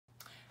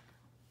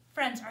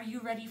Friends, are you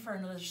ready for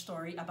another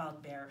story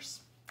about bears?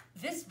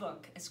 This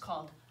book is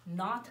called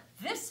Not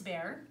This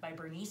Bear by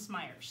Bernice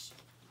Myers.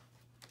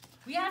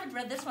 We haven't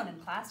read this one in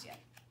class yet.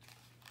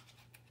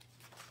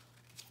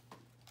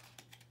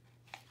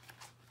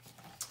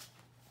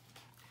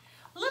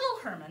 Little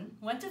Herman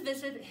went to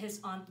visit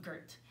his Aunt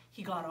Gert.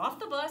 He got off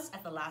the bus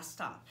at the last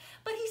stop,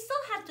 but he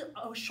still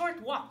had a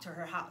short walk to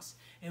her house.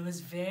 It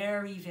was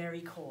very, very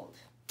cold.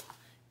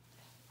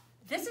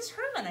 This is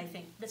Herman, I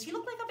think. Does he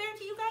look like a bear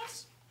to you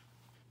guys?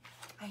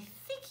 I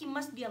think he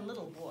must be a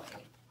little boy.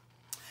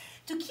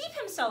 To keep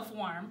himself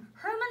warm,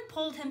 Herman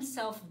pulled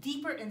himself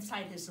deeper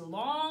inside his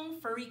long,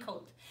 furry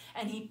coat,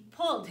 and he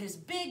pulled his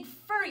big,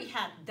 furry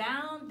hat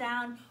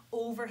down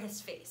over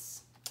his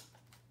face.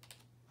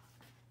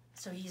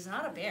 So he's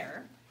not a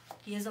bear,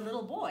 he is a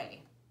little boy.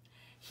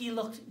 He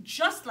looked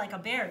just like a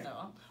bear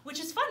though,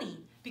 which is funny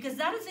because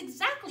that is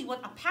exactly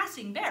what a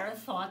passing bear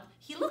thought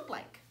he looked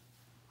like.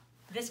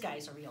 This guy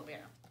is a real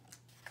bear.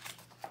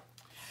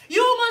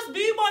 "You must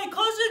be my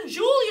cousin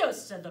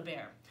Julius," said the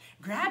bear.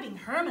 Grabbing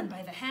Herman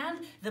by the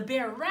hand, the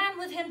bear ran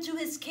with him to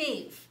his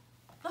cave.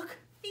 Look,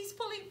 he's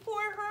pulling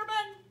poor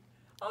Herman.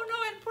 Oh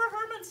no, and poor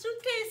Herman's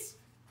suitcase.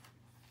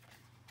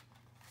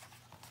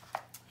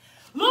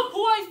 "Look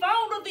who I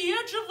found at the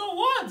edge of the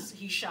woods,"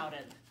 he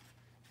shouted.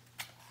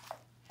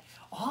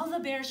 All the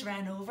bears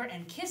ran over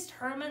and kissed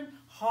Herman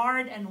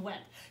hard and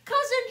wet.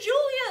 "Cousin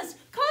Julius!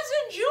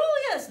 Cousin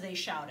Julius!" they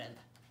shouted.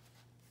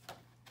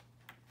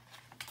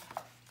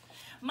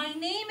 "My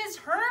name is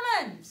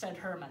Herman," said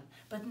Herman,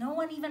 but no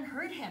one even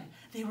heard him.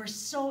 They were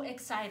so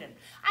excited.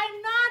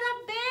 "I'm not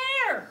a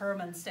bear,"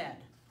 Herman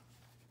said.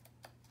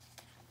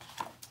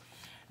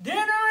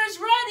 "Dinner is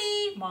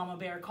ready," Mama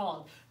Bear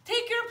called.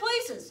 "Take your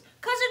places.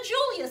 Cousin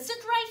Julius,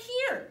 sit right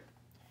here."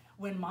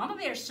 When Mama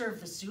Bear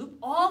served the soup,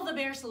 all the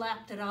bears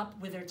lapped it up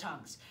with their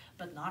tongues,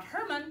 but not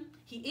Herman.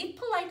 He ate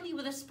politely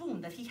with a spoon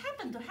that he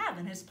happened to have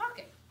in his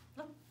pocket.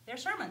 Look,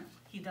 there's Herman.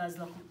 He does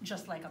look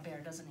just like a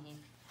bear, doesn't he?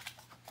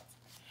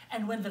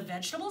 And when the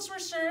vegetables were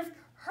served,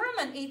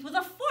 Herman ate with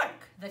a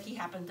fork that he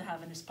happened to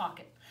have in his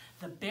pocket.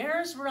 The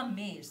bears were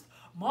amazed.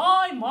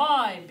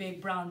 My,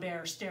 Big Brown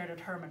Bear stared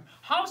at Herman.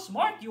 "How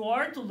smart you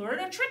are to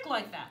learn a trick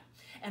like that."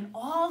 And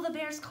all the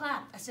bears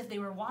clapped as if they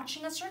were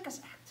watching a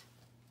circus act.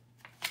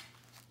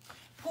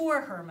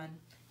 Poor Herman.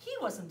 He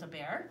wasn't a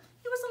bear.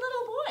 He was a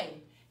little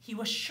boy. He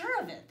was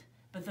sure of it.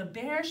 But the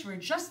bears were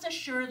just as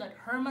sure that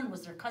Herman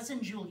was their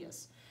cousin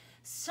Julius.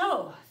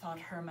 So, thought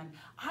Herman,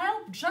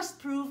 I'll just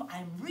prove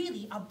I'm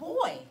really a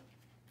boy.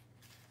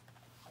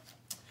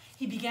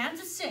 He began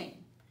to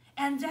sing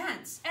and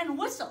dance and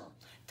whistle,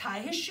 tie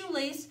his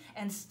shoelace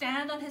and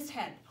stand on his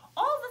head.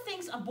 All the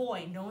things a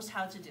boy knows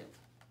how to do.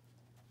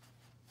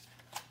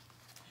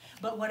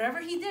 But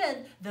whatever he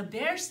did, the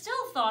bears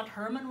still thought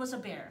Herman was a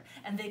bear,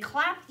 and they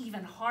clapped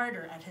even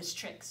harder at his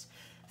tricks.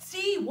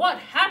 "See what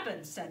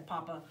happens," said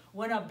Papa,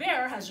 "when a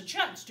bear has a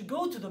chance to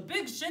go to the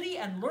big city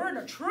and learn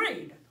a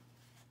trade."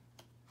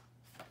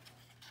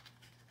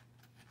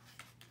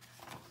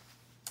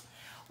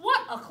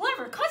 "What a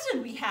clever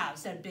cousin we have,"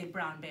 said Big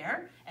Brown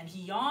Bear, and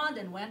he yawned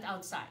and went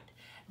outside.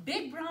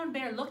 Big Brown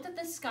Bear looked at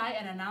the sky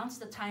and announced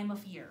the time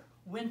of year,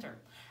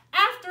 winter.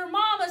 "After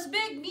Mama's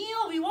big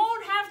meal, we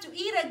won't have to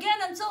eat again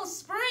until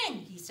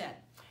spring," he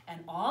said,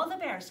 and all the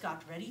bears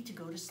got ready to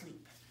go to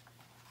sleep.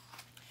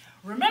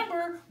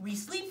 "Remember, we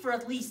sleep for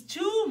at least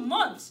 2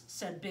 months,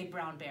 said Big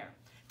Brown Bear.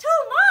 2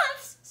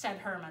 months, said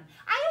Herman.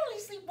 "I only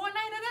sleep 1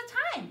 night at a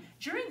time.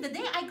 During the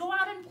day, I go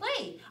out and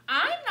play.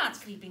 I'm not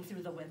sleeping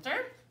through the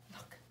winter."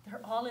 Look,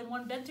 they're all in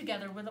one bed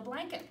together with a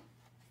blanket.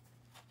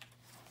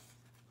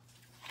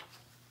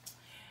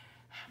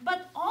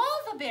 "But all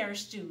the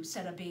bears do,"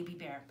 said a baby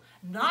bear.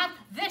 "Not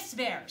this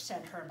bear,"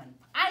 said Herman.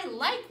 "I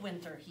like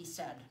winter," he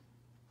said.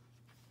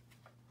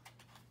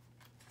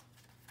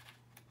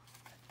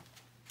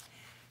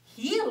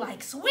 "He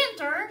likes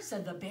winter,"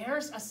 said the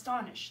bears,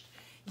 astonished.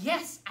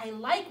 "Yes, I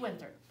like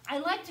winter. I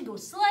like to go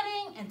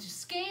sledding and to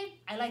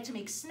skate. I like to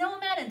make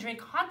snowmen and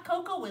drink hot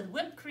cocoa with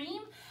whipped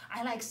cream.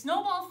 I like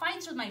snowball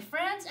fights with my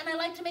friends, and I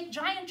like to make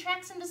giant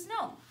tracks in the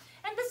snow.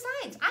 And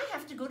besides, I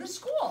have to go to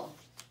school."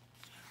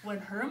 When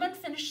Herman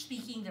finished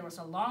speaking, there was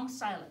a long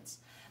silence.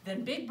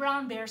 Then Big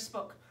Brown Bear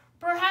spoke.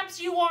 "Perhaps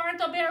you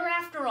aren't a bear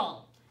after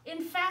all.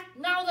 In fact,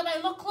 now that I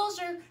look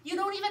closer, you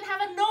don't even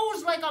have a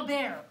nose like a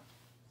bear."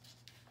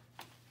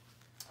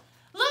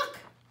 "Look!"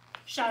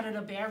 shouted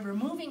a bear,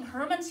 removing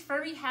Herman's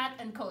furry hat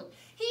and coat.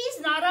 "He's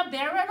not a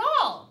bear at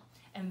all."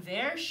 And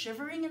there,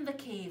 shivering in the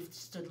cave,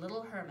 stood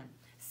little Herman.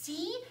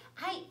 "See,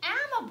 I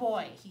am a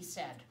boy," he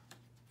said.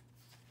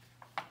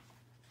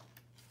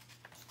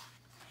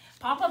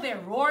 Papa Bear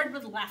roared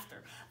with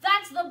laughter.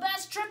 "That's the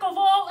best trick of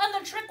all, and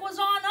the trick was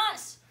on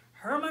us."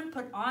 Herman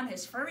put on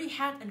his furry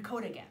hat and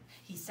coat again.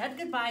 He said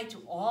goodbye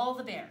to all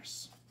the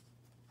bears.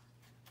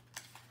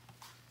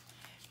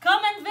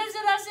 "Come and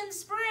visit us in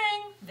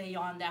spring," they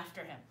yawned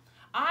after him.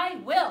 "I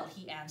will,"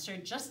 he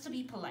answered, just to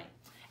be polite.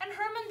 And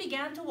Herman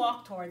began to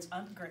walk towards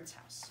Aunt Gert's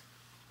house.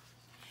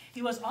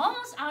 He was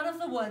almost out of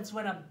the woods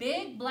when a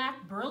big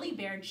black burly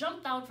bear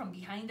jumped out from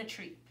behind a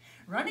tree.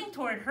 Running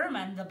toward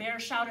Herman, the bear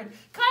shouted,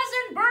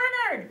 "Cousin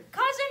Bernard!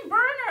 Cousin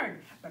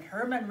Bernard!" But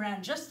Herman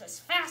ran just as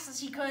fast as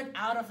he could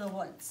out of the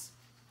woods.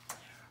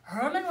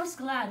 Herman was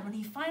glad when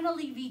he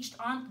finally reached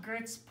Aunt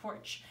Gert's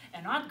porch,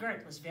 and Aunt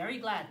Gert was very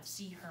glad to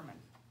see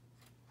Herman.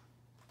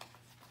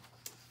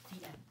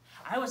 The end.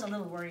 I was a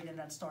little worried in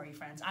that story,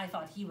 friends. I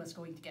thought he was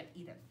going to get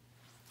eaten.